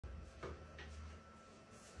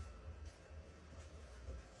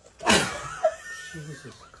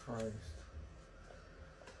Jesus Christ.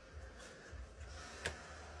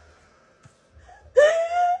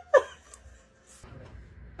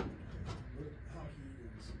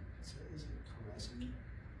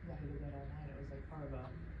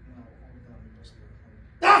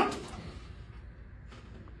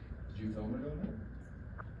 Did you film it over there?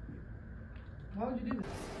 Why would you do that?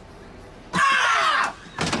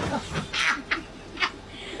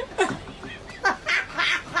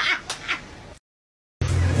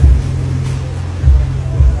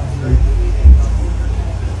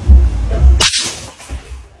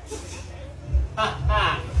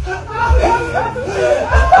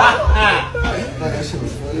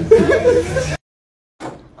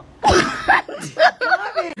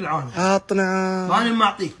 عطنا ماني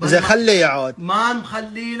معطيك زين خليه يعود ما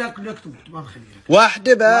مخلي لك تموت ما مخلي لك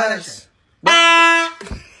واحدة بس ما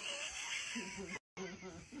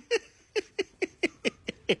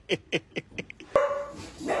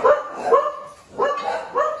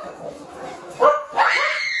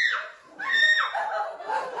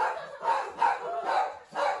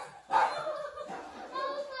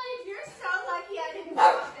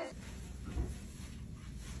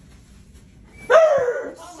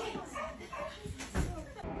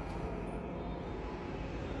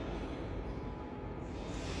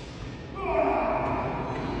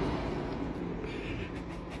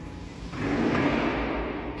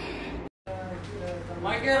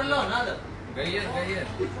يغير اللون هذا غير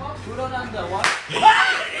شو لون هذا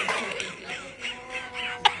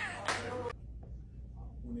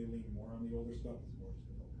When they lean more on the older stuff, it's more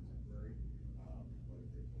contemporary. But if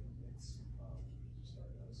they play a mix,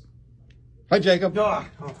 start as. Hi Jacob. Oh,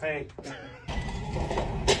 hey.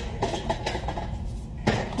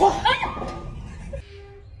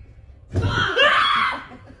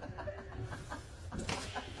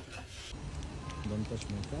 Don't touch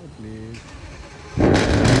my car, please.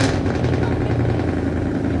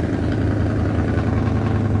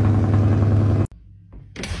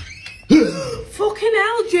 Fucking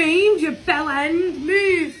hell, James, you bell end.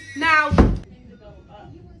 Move now.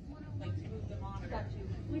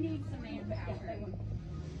 We need some manpower.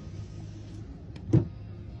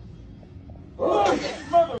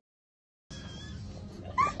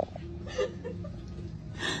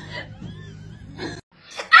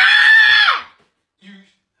 You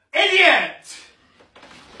idiot!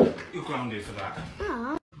 You're grounded for that.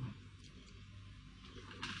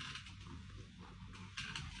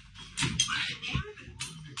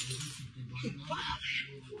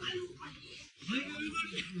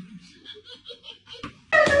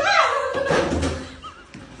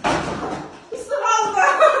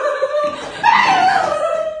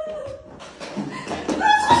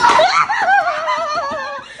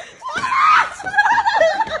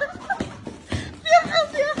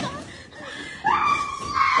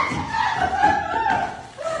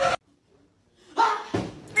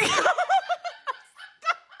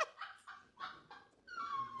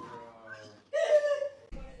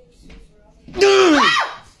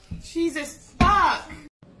 Jesus, fuck!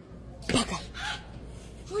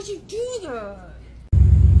 Why'd you do that?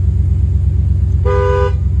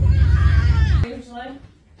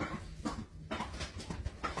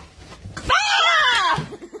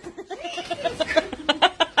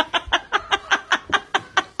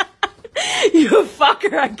 You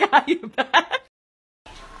fucker, I got you back.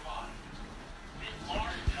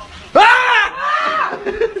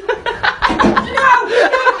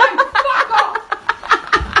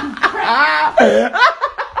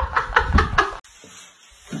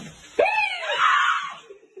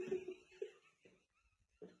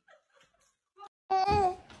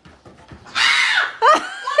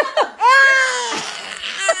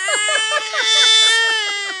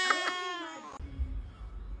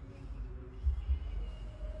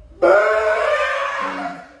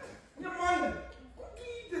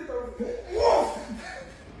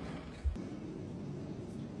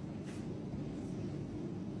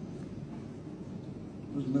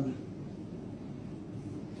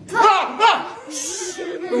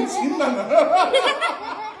 What'd you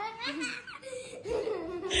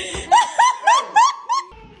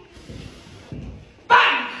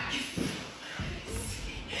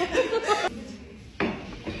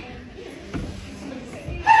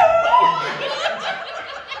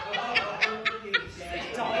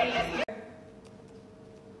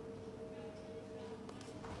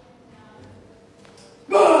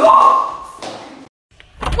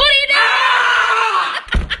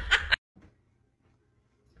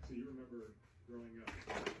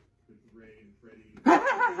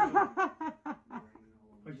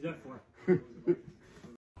do that for?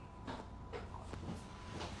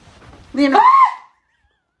 Liam.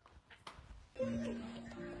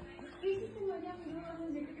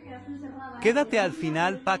 Quédate al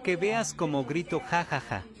final pa' que veas como grito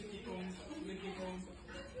jajaja.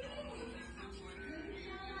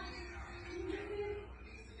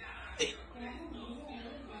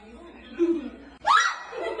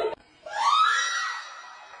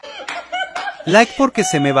 Like porque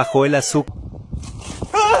se me bajó el azúcar.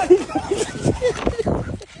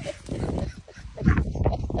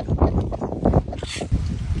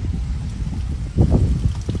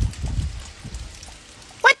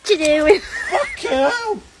 What you doing? Fuck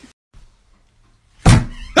you!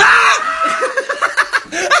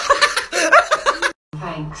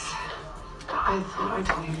 Thanks. I thought I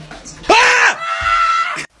told you.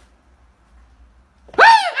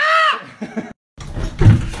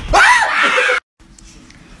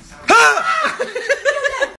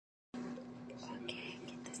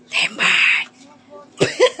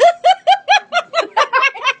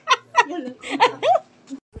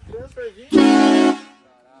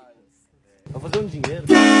 Vou fazer dinheiro.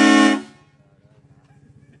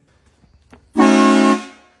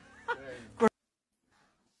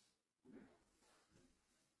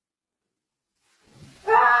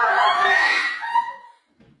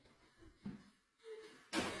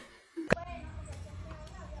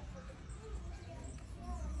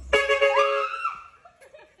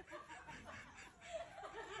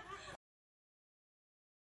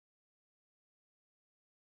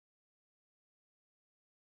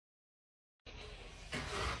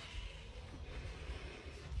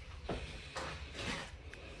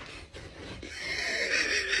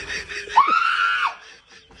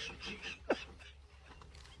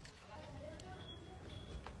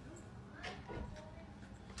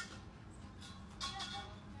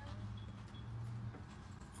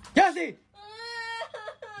 Jesse!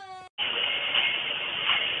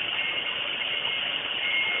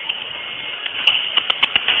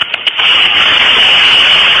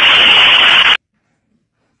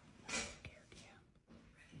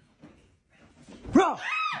 Bro!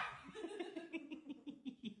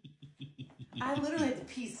 I literally had to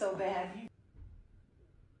pee so bad.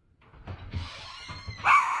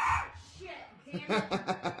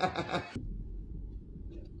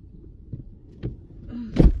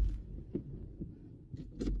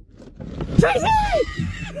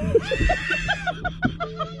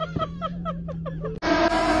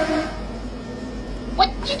 What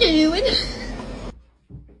you doing?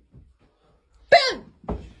 Boom!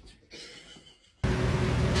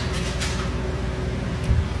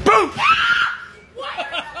 Boom!